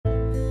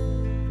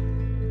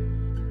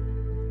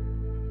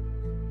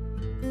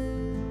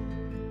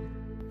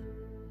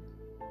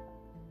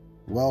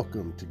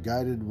Welcome to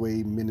Guided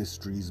Way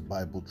Ministries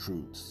Bible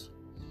Truths.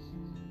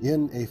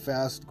 In a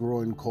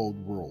fast-growing cold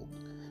world,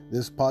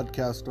 this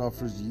podcast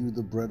offers you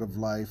the bread of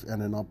life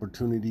and an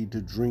opportunity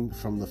to drink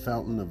from the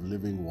fountain of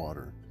living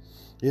water.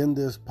 In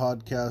this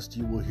podcast,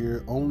 you will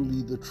hear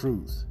only the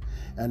truth,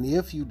 and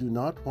if you do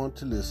not want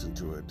to listen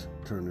to it,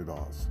 turn it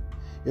off.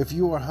 If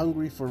you are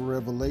hungry for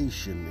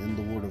revelation in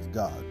the Word of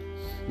God,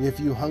 if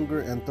you hunger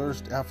and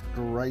thirst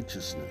after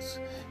righteousness,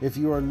 if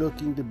you are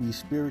looking to be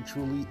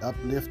spiritually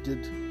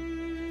uplifted,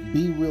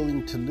 be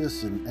willing to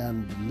listen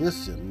and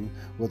listen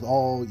with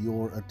all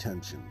your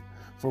attention.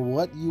 For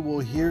what you will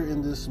hear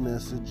in this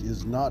message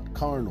is not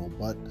carnal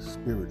but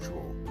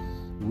spiritual.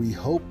 We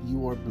hope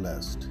you are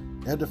blessed,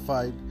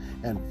 edified,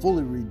 and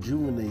fully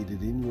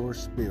rejuvenated in your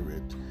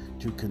spirit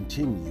to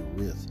continue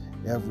with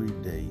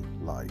everyday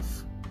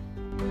life.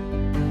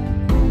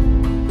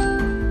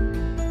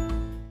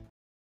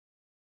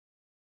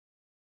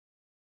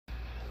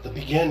 The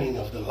beginning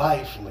of the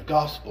life and the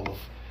gospel of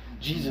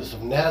Jesus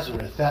of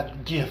Nazareth,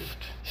 that gift.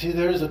 See,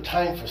 there is a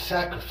time for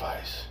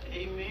sacrifice.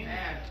 Amen.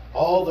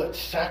 All that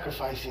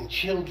sacrificing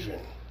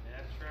children.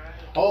 That's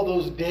right. All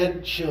those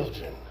dead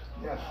children.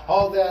 Yeah.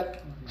 All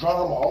that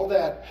drama, all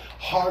that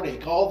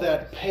heartache, all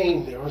that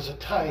pain. There was a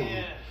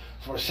time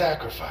for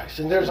sacrifice.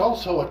 And there's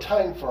also a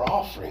time for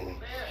offering.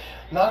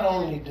 Not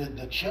only did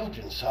the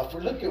children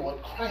suffer, look at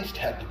what Christ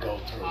had to go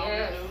through.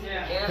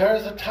 Yes. There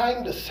is a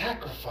time to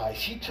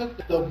sacrifice. He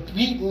took the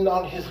beating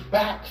on his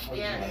back for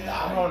you and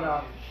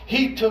I.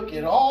 He took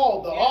it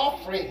all, the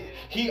offering.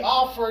 He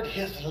offered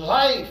his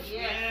life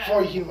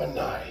for you and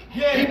I.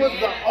 He was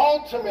the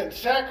ultimate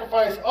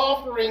sacrifice,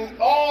 offering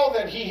all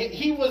that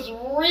he was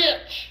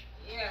rich.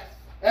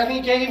 And he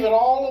gave it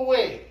all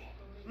away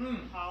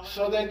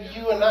so that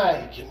you and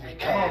I can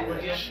become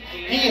rich.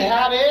 He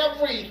had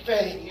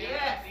everything.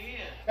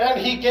 And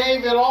he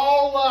gave it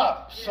all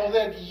up so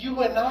that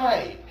you and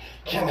I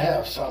can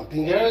have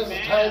something. There is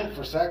a time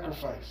for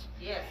sacrifice.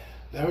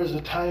 There is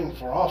a time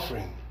for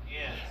offering.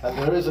 And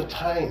there is a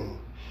time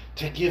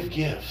to give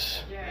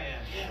gifts.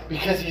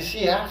 Because you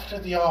see, after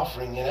the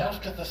offering and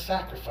after the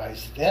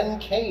sacrifice, then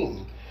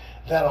came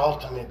that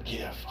ultimate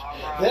gift.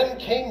 Then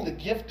came the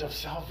gift of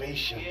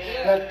salvation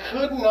that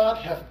could not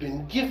have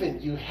been given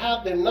you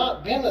had there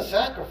not been a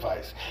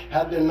sacrifice,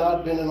 had there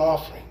not been an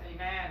offering.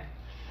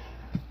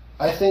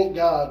 I thank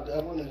God. I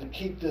wanted to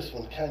keep this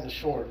one kind of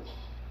short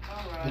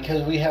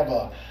because we have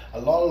a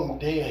long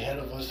day ahead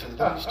of us and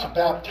those to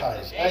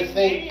baptize. I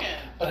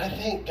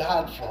thank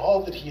God for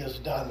all that He has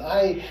done.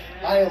 I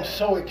am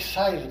so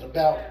excited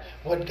about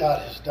what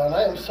God has done.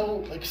 I am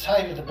so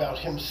excited about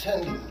Him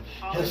sending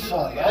His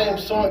Son. I am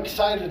so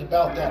excited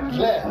about that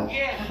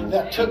plan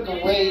that took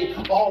away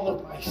all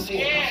of my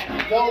sins.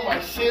 Though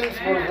my sins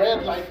were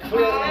red like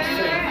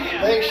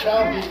crimson, they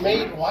shall be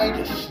made white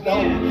as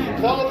snow.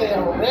 Though they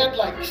are red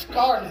like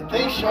scarlet,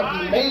 they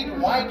shall be made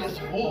white as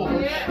wool.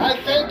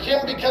 I thank Him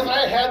because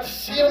I had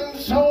sinned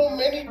so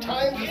many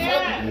times,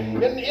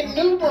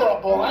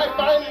 innumerable.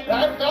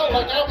 I felt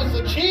like I was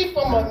the chief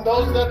among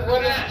those that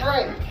went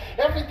astray.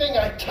 Everything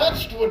I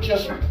touched it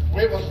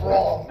was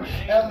wrong.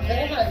 And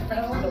then I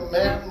found a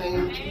man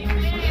named Jesus.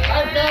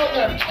 I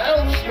found a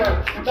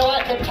counselor that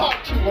I could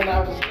talk to when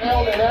I was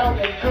down and out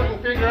and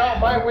couldn't figure out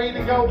my way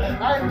to go.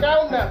 I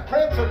found that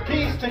Prince of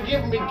Peace to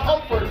give me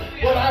comfort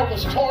when I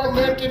was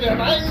tormented.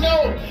 And I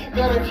know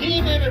that if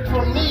He did it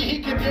for me,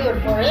 He could do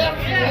it for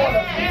every one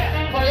of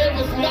you. For it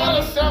was not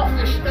a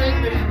selfish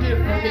thing that He did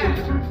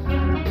for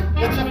me.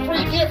 It's a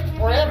free gift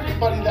for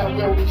everybody that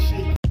will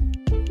receive.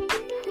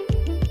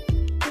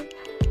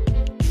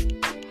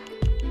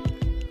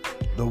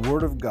 The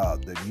Word of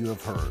God that you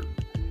have heard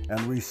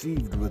and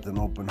received with an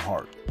open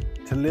heart,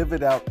 to live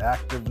it out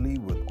actively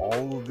with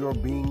all of your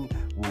being,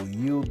 will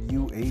yield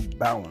you a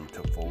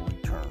bountiful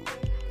return.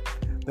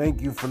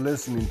 Thank you for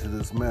listening to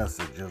this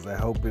message, as I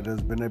hope it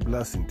has been a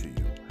blessing to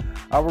you.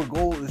 Our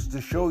goal is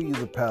to show you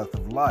the path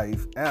of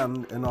life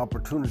and an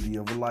opportunity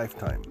of a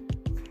lifetime.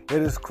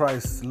 It is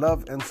Christ's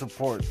love and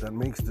support that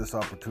makes this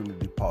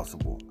opportunity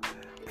possible.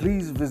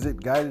 Please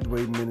visit Guided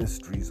Way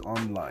Ministries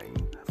online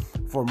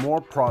for more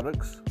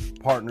products,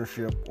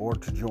 partnership, or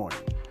to join.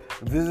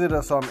 Visit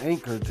us on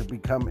Anchor to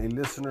become a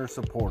listener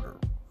supporter.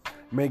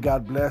 May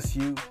God bless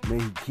you, may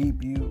He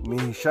keep you,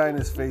 may He shine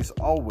His face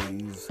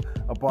always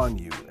upon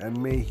you,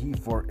 and may He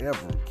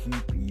forever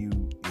keep you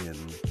in